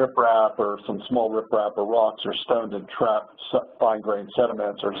some riprap or some small riprap or rocks or stone to trap fine-grained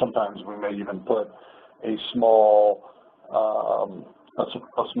sediments, or sometimes we may even put a small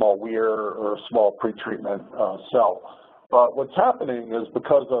weir or a small pretreatment cell. But what's happening is,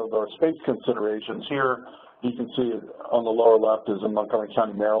 because of our space considerations here, you can see on the lower left is in Montgomery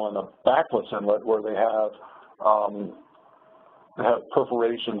County, Maryland, a backless inlet where they have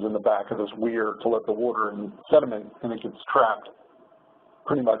perforations in the back of this weir to let the water and sediment, and it gets trapped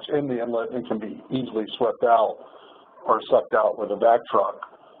pretty much in the inlet and can be easily swept out or sucked out with a vac truck,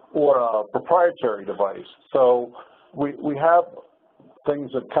 or a proprietary device. So we have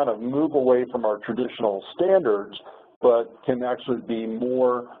things that kind of move away from our traditional standards, but can actually be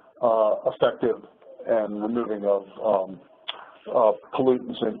more effective in removing of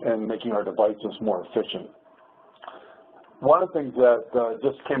pollutants and making our devices more efficient. One of the things that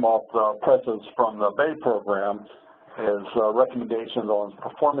just came off the presses from the Bay program is recommendations on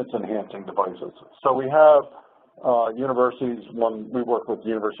performance-enhancing devices. So we have universities. We work with the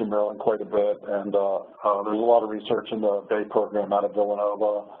University of Maryland quite a bit, and there's a lot of research in the Bay program out of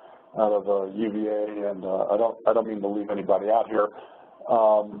Villanova, out of UVA, and I don't mean to leave anybody out here,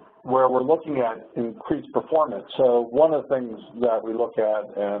 where we're looking at increased performance. So one of the things that we look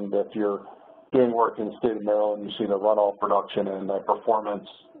at, and if you're doing work in the state of Maryland, you see the runoff reduction and the performance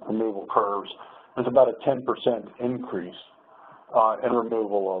removal curves, there's about a 10% increase in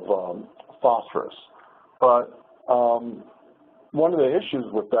removal of phosphorus. But one of the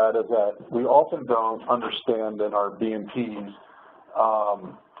issues with that is that we often don't understand in our BMPs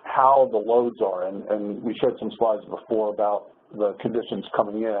how the loads are, and we showed some slides before about the conditions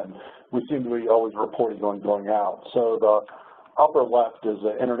coming in. We seem to be always reporting on going out. So the upper left is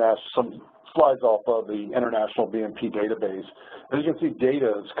the some slides off of the International BMP database. And you can see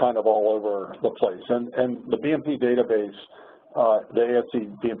data is kind of all over the place. And the BMP database, the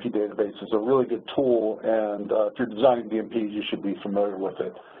ASC BMP database, is a really good tool, and if you're designing BMPs, you should be familiar with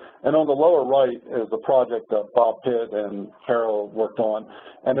it. And on the lower right is a project that Bob Pitt and Carol worked on,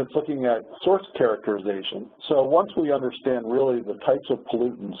 and it's looking at source characterization. So once we understand really the types of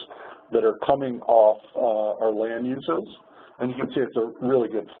pollutants that are coming off our land uses, and you can see it's a really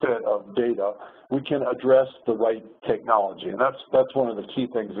good fit of data, we can address the right technology. And that's one of the key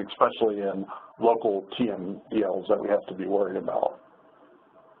things, especially in local TMDLs, that we have to be worried about.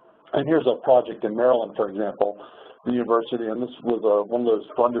 And here's a project in Maryland, for example, the university, and this was one of those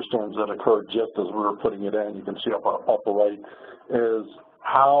thunderstorms that occurred just as we were putting it in. You can see upper right is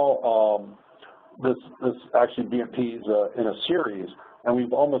how this actually BMPs in a series, and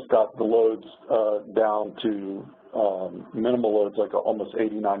we've almost got the loads down to minimal loads, like almost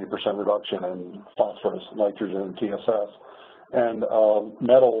 80–90% reduction in phosphorus, nitrogen, and TSS, and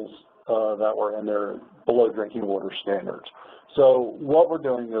metals that were in there below drinking water standards. So what we're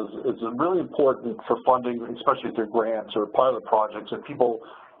doing is really important for funding, especially through grants or pilot projects, that people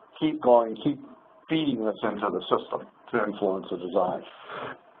keep feeding this into the system to influence the design.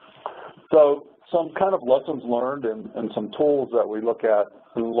 So some kind of lessons learned and some tools that we look at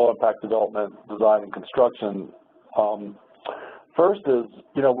in low-impact development, design, and construction. First is,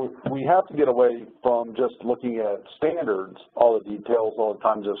 we have to get away from just looking at standards, all the details all the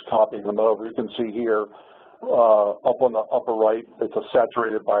time, just copying them over. You can see here, up on the upper right, it's a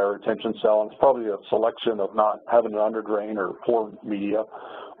saturated bioretention cell, and it's probably a selection of not having an underdrain or poor media.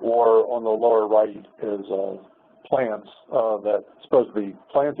 Or on the lower right is plants that's supposed to be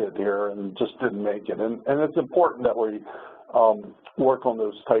planted here and just didn't make it. And it's important that we work on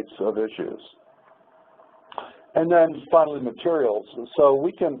those types of issues. And then finally, materials. So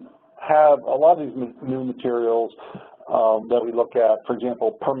we can have a lot of these new materials that we look at, for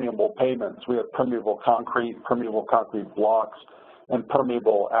example, permeable pavements. We have permeable concrete blocks, and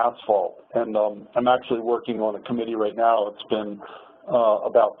permeable asphalt. And I'm actually working on a committee right now. It's been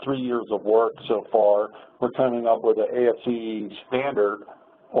about 3 years of work so far. We're coming up with an ASCE standard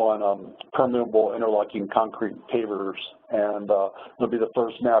on permeable interlocking concrete pavers, and it'll be the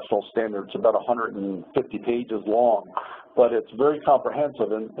first national standard. It's about 150 pages long, but it's very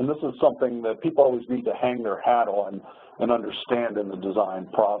comprehensive, and this is something that people always need to hang their hat on and understand in the design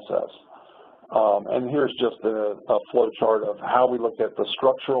process. And here's just a flow chart of how we look at the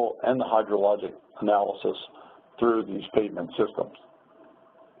structural and the hydrologic analysis through these pavement systems.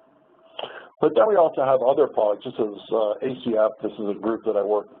 But then we also have other products. This is ACF. This is a group that I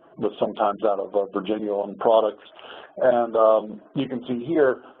work with sometimes out of Virginia on products. And you can see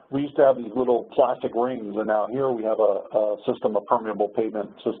here, we used to have these little plastic rings, and now here we have a system, a permeable pavement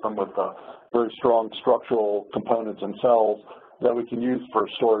system with very strong structural components and cells that we can use for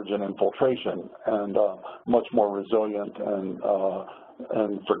storage and infiltration, and much more resilient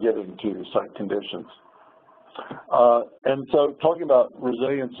and forgiving to site conditions. And so talking about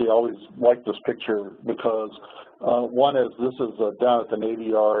resiliency, I always like this picture because one is, this is down at the Navy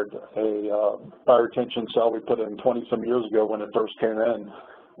Yard, a fire retention cell we put in 20-some years ago when it first came in.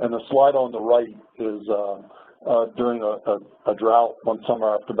 And the slide on the right is during a drought one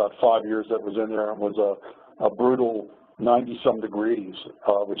summer after about 5 years that was in there, and was a brutal 90-some degrees,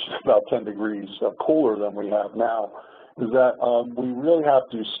 which is about 10 degrees cooler than we have now, is that we really have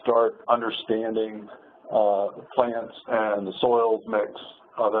to start understanding plants and the soils mix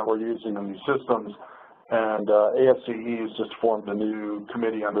that we're using in these systems. And AFCE has just formed a new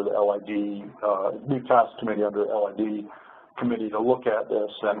committee under the LID, new task committee under the LID committee to look at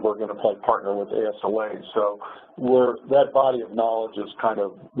this, and we're going to play partner with ASLA. So that body of knowledge is kind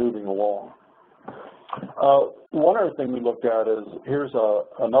of moving along. One other thing we looked at is, here's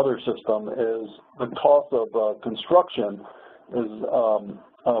another system, is the cost of construction is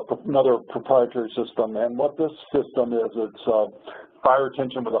another proprietary system. And what this system is, it's fire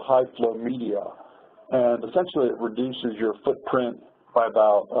retention with a high flow media. And essentially it reduces your footprint by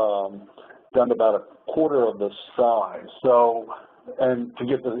about, down to about a quarter of the size. So, and to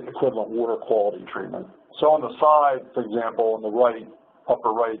get the equivalent water quality treatment. So on the side, for example, on the right,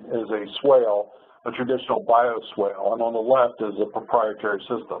 upper right, is a swale, a traditional bioswale, and on the left is a proprietary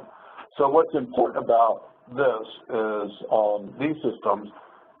system. So what's important about this is these systems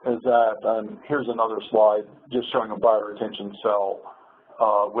is that, and here's another slide just showing a bioretention cell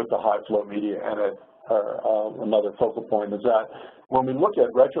with the high flow media in it. Another focal point is that when we look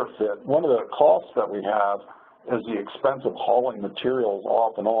at retrofit, one of the costs that we have is the expense of hauling materials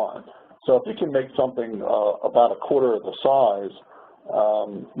off and on. So if you can make something about a quarter of the size,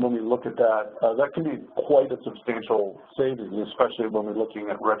 when we look at that, that can be quite a substantial savings, especially when we're looking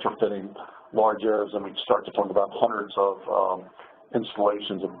at retrofitting large areas and we start to talk about hundreds of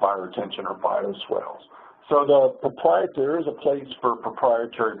installations of bioretention or bioswales. So there is a place for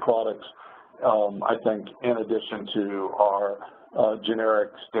proprietary products, I think, in addition to our generic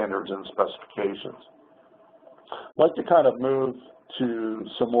standards and specifications. I'd like to kind of move to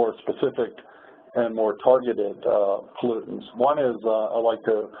some more specific and more targeted pollutants. One is, I'd like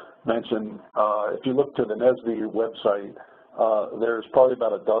to mention, if you look to the NESB website, there's probably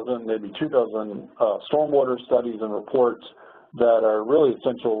about a dozen, maybe 2 dozen stormwater studies and reports that are really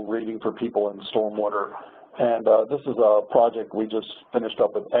essential reading for people in stormwater. And this is a project we just finished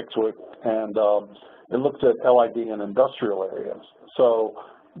up with Exwick, and it looks at LID in industrial areas. So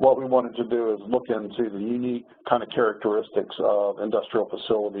what we wanted to do is look into the unique kind of characteristics of industrial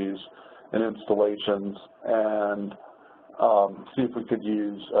facilities and installations, and see if we could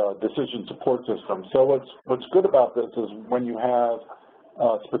use decision support systems. So what's good about this is when you have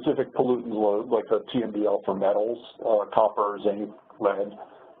specific pollutant load, like a TMDL for metals, copper, zinc, lead,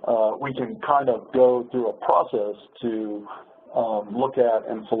 we can kind of go through a process to look at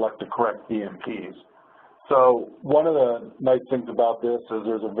and select the correct BMPs. So one of the nice things about this is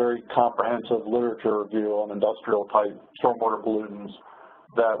there's a very comprehensive literature review on industrial type stormwater pollutants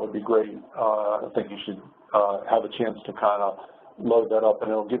that would be great. I think you should have a chance to kind of load that up,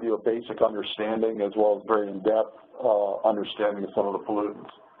 and it'll give you a basic understanding as well as very in-depth understanding of some of the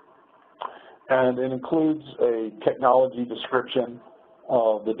pollutants. And it includes a technology description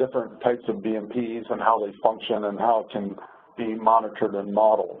of the different types of BMPs and how they function and how it can be monitored and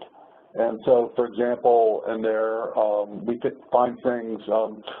modeled. And so, for example, in there, we could find things,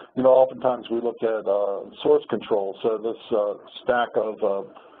 you know, oftentimes we look at source control. So this stack of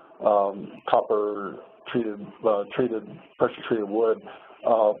copper treated, pressure-treated wood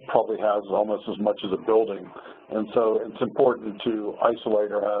probably has almost as much as a building. And so it's important to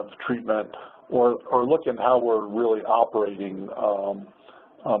isolate or have treatment or look at how we're really operating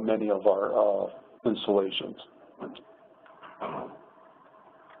many of our installations.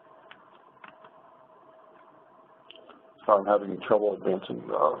 Sorry, I'm having trouble advancing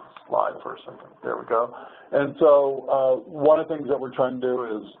the slide for a second. There we go. And so one of the things that we're trying to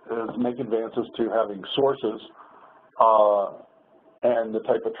do is make advances to having sources and the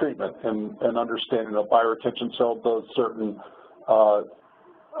type of treatment, and understanding a bioretention cell does certain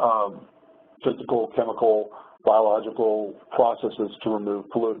physical, chemical, biological processes to remove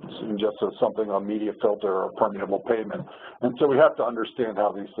pollutants, and just as something on media filter or permeable pavement. And so we have to understand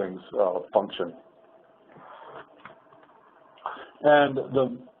how these things function. And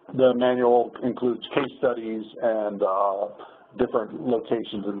the manual includes case studies and different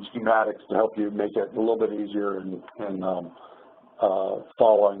locations and schematics to help you make it a little bit easier in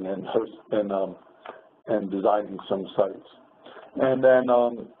following and designing some sites. And then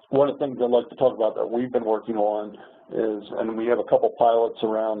one of the things I'd like to talk about that we've been working on is, and we have a couple pilots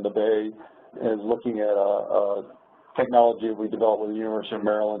around the Bay, is looking at a technology we developed with the University of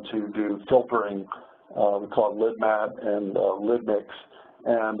Maryland to do filtering. We call it LidMat and LidMix.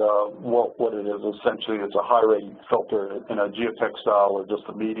 And what it is essentially is a high-rate filter in a geotextile or just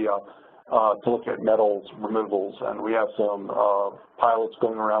a media to look at metals removals. And we have some pilots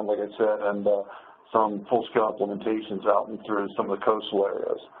going around, like I said, and some full-scale implementations out and through some of the coastal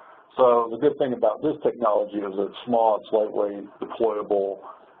areas. So the good thing about this technology is it's small, it's lightweight, deployable,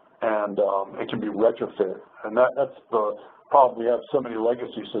 and it can be retrofit. And that's the problem. We have so many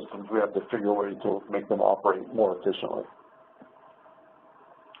legacy systems, we have to figure a way to make them operate more efficiently.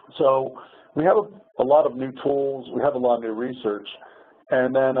 So we have a lot of new tools, we have a lot of new research,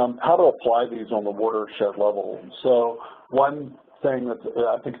 and then how to apply these on the watershed level. So one thing that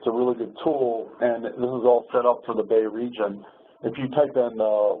I think it's a really good tool, and this is all set up for the Bay region. If you type in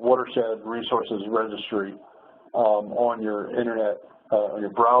Watershed Resources Registry on your internet, on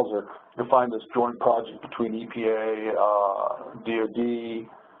your browser, you'll find this joint project between EPA, DOD,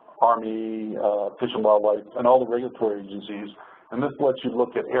 Army, Fish and Wildlife, and all the regulatory agencies. And this lets you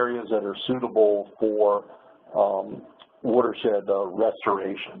look at areas that are suitable for watershed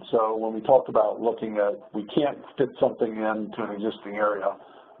restoration. So when we talk about looking at, we can't fit something into an existing area,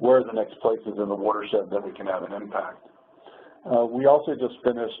 where are the next places in the watershed that we can have an impact? We also just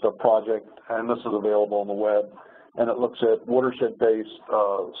finished a project, and this is available on the web, and it looks at watershed-based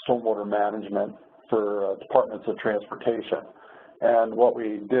stormwater management for departments of transportation. And what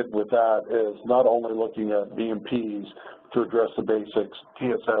we did with that is not only looking at BMPs to address the basics,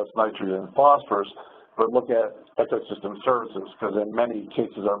 TSS, nitrogen, and phosphorus, but look at ecosystem services, because in many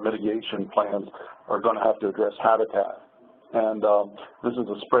cases our mitigation plans are going to have to address habitat. And this is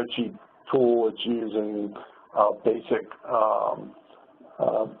a spreadsheet tool. It's using basic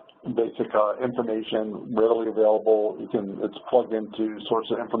information readily available. It's plugged into source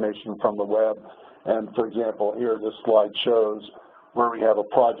of information from the web. And for example, here this slide shows where we have a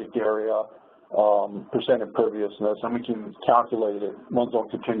project area, percent imperviousness, and we can calculate it, runs on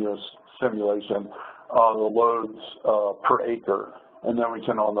continuous simulation, the loads per acre. And then we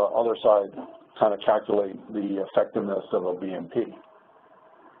can, on the other side, kind of calculate the effectiveness of a BMP.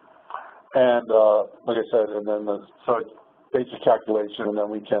 And like I said, and then so it's basic calculation, and then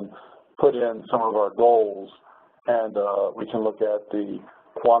we can put in some of our goals, and we can look at the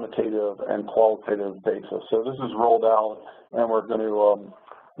quantitative and qualitative basis. So this is rolled out, and we're going to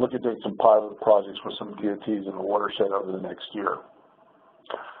look at doing some pilot projects with some DOTs in the watershed over the next year.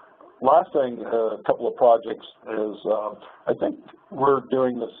 Last thing, a couple of projects is, I think we're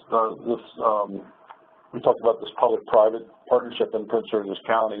doing this, we talked about this public-private partnership in Prince George's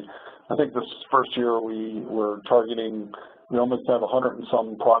County. I think this first year we were targeting, we almost have 100 and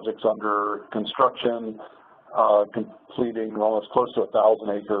some projects under construction, completing almost close to 1,000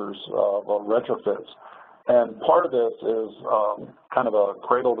 acres of retrofits. And part of this is kind of a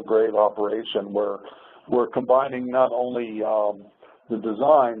cradle-to-grave operation where we're combining not only the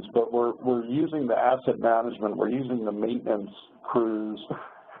designs, but we're using the asset management, we're using the maintenance crews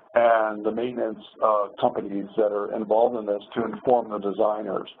and the maintenance companies that are involved in this to inform the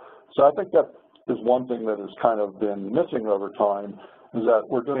designers. So I think that is one thing that has kind of been missing over time, is that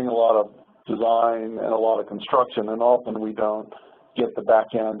we're doing a lot of design and a lot of construction, and often we don't get the back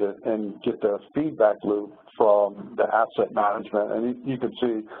end and get the feedback loop from the asset management. And you can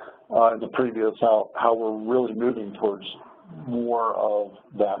see in the previous how we're really moving towards more of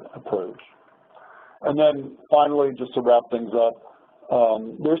that approach. And then finally, just to wrap things up,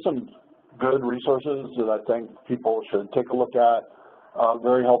 there's some good resources that I think people should take a look at.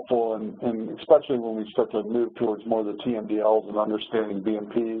 Very helpful, and especially when we start to move towards more of the TMDLs and understanding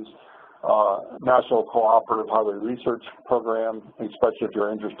BMPs. National Cooperative Highway Research Program, especially if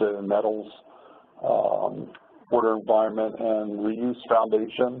you're interested in metals, water, environment, and reuse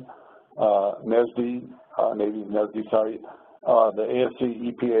foundation, NESD, Navy's NESD site, the ASC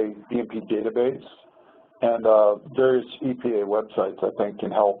EPA BMP database, and various EPA websites, I think,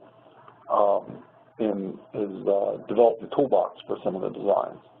 can help develop the toolbox for some of the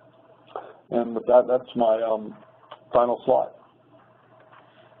designs. And with that, that's my final slide.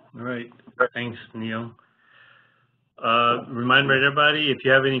 All right. Thanks, Neil. Remind everybody, if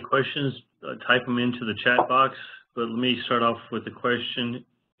you have any questions, type them into the chat box. But let me start off with a question.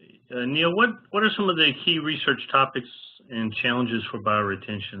 Neil, what are some of the key research topics and challenges for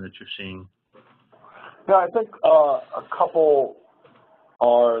bioretention that you're seeing? Yeah, I think a couple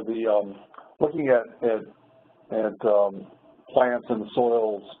are the looking at plants and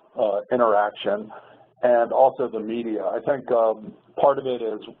soils interaction, and also the media. I think part of it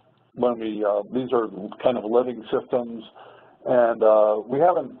is when these are kind of living systems, and we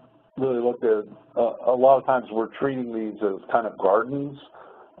haven't really looked at, a lot of times we're treating these as kind of gardens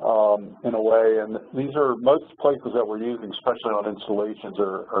in a way, and these are, most places that we're using, especially on installations,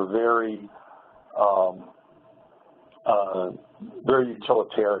 are very, very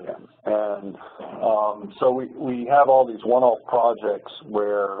utilitarian. And so we have all these one-off projects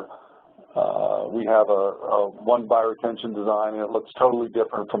where we have one bioretention design and it looks totally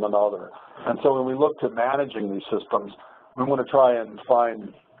different from another. And so when we look to managing these systems, we want to try and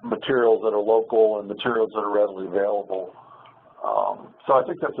find materials that are local and materials that are readily available. So I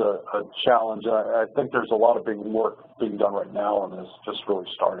think that's a challenge. I think there's a lot of big work being done right now on this, just really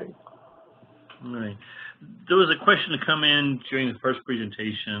starting. All right. There was a question to come in during the first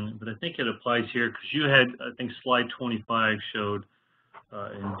presentation, but I think it applies here because you had, I think, slide 25 showed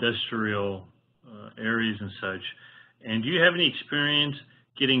industrial areas and such. And do you have any experience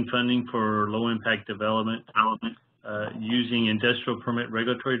getting funding for low-impact development using industrial permit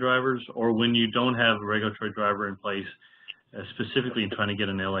regulatory drivers, or when you don't have a regulatory driver in place, specifically in trying to get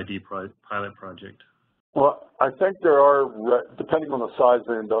an LID pilot project? Well, I think there are, depending on the size of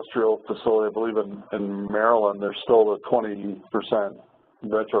the industrial facility, I believe in Maryland, there's still a 20%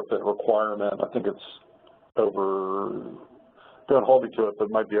 retrofit requirement. I think it's over, don't hold me to it, but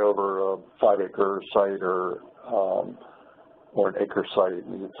it might be over a 5-acre site or an acre site.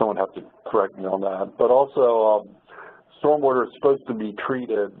 Someone have to correct me on that. But also, stormwater is supposed to be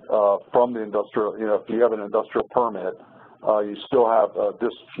treated from the industrial, if you have an industrial permit, you still have a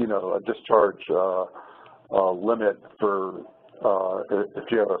discharge limit for if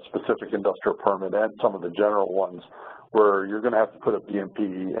you have a specific industrial permit and some of the general ones where you're going to have to put a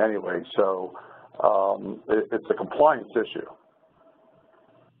BMP anyway. So it's a compliance issue.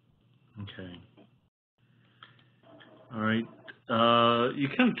 Okay. All right. You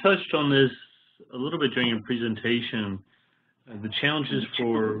kind of touched on this a little bit during your presentation, the challenges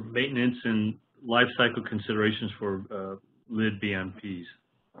for maintenance and life cycle considerations for lid BMPs.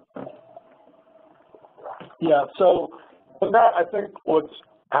 Yeah, so that, I think what's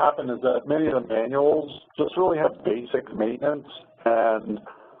happened is that many of the manuals just really have basic maintenance, and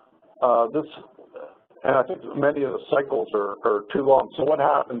I think many of the cycles are too long. So what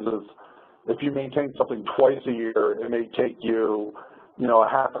happens is if you maintain something twice a year, it may take you, a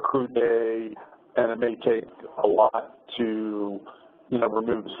half a crew day, and it may take a lot to,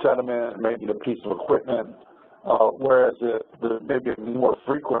 remove sediment, maybe a piece of equipment, whereas maybe a more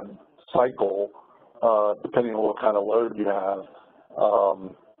frequent cycle, depending on what kind of load you have,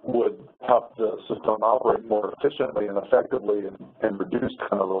 would help the system operate more efficiently and effectively and reduce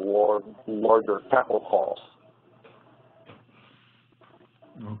kind of the larger capital costs.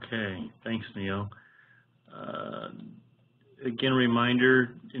 Okay, thanks, Neil. Again,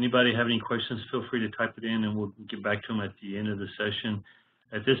 reminder, anybody have any questions, feel free to type it in and we'll get back to them at the end of the session.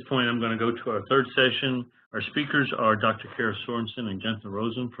 At this point, I'm going to go to our third session. Our speakers are Dr. Kara Sorensen and Jonathan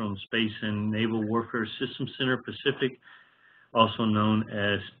Rosen from Space and Naval Warfare Systems Center Pacific, also known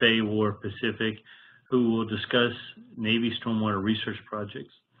as SPAWAR Pacific, who will discuss Navy stormwater research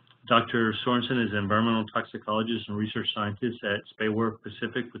projects. Dr. Sorensen is an environmental toxicologist and research scientist at SPAWAR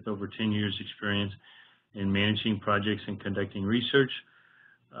Pacific with over 10 years experience in managing projects and conducting research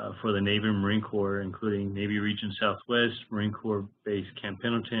for the Navy and Marine Corps, including Navy Region Southwest, Marine Corps Base Camp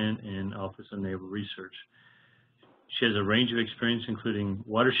Pendleton, and Office of Naval Research. She has a range of experience including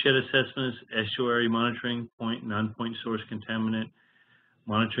watershed assessments, estuary monitoring, point, non-point source contaminant,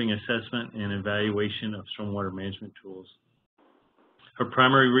 monitoring assessment, and evaluation of stormwater management tools. Her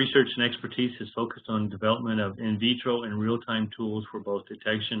primary research and expertise is focused on development of in vitro and real-time tools for both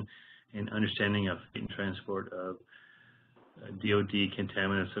detection and understanding of and transport of DoD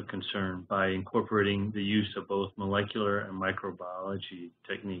contaminants of concern by incorporating the use of both molecular and microbiology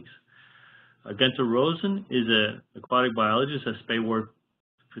techniques. Gunther Rosen is an aquatic biologist at Stormwater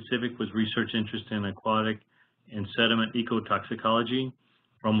Pacific with research interest in aquatic and sediment ecotoxicology.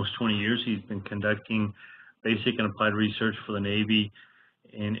 For almost 20 years, he's been conducting basic and applied research for the Navy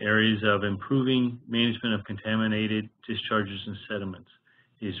in areas of improving management of contaminated discharges and sediments.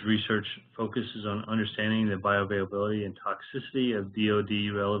 His research focuses on understanding the bioavailability and toxicity of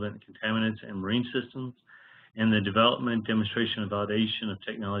DoD-relevant contaminants in marine systems and the development, demonstration, and validation of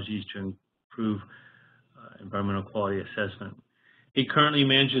technologies to improve environmental quality assessment. He currently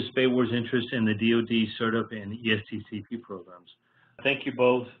manages Stormwater's interest in the DoD, CERTIP, and ESTCP programs. Thank you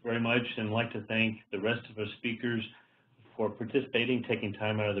both very much, and I'd like to thank the rest of our speakers for participating, taking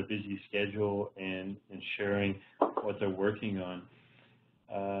time out of their busy schedule, and sharing what they're working on.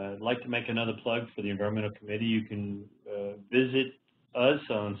 I'd like to make another plug for the Environmental Committee. You can visit us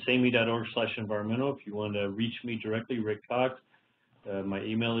on SAME.org/environmental if you want to reach me directly, Rick Cox. My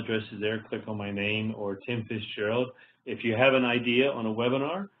email address is there. Click on my name, or Tim Fitzgerald. If you have an idea on a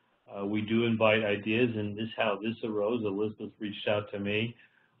webinar, we do invite ideas, and this is how this arose. Elizabeth reached out to me.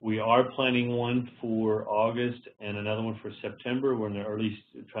 We are planning one for August and another one for September. We're in the early,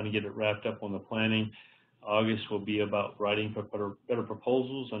 trying to get it wrapped up on the planning. August will be about writing for better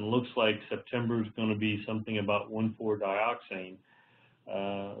proposals, and it looks like September is going to be something about 1,4-dioxane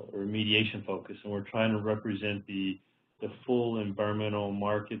remediation focus, and we're trying to represent the full environmental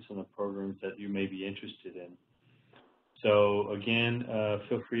markets and the programs that you may be interested in. So again,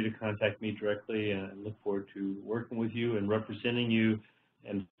 feel free to contact me directly, and I look forward to working with you and representing you,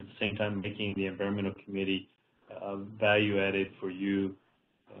 and at the same time making the Environmental Committee value added for you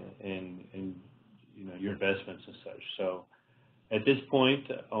and you know, your investments and such. So at this point,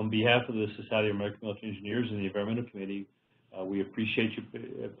 on behalf of the Society of American Military Engineers and the Environmental Committee, we appreciate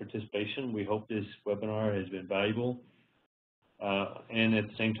your participation. We hope this webinar has been valuable. And at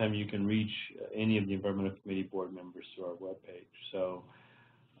the same time, you can reach any of the Environmental Committee board members through our webpage. So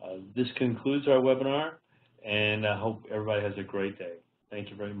this concludes our webinar, and I hope everybody has a great day. Thank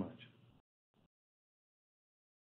you very much.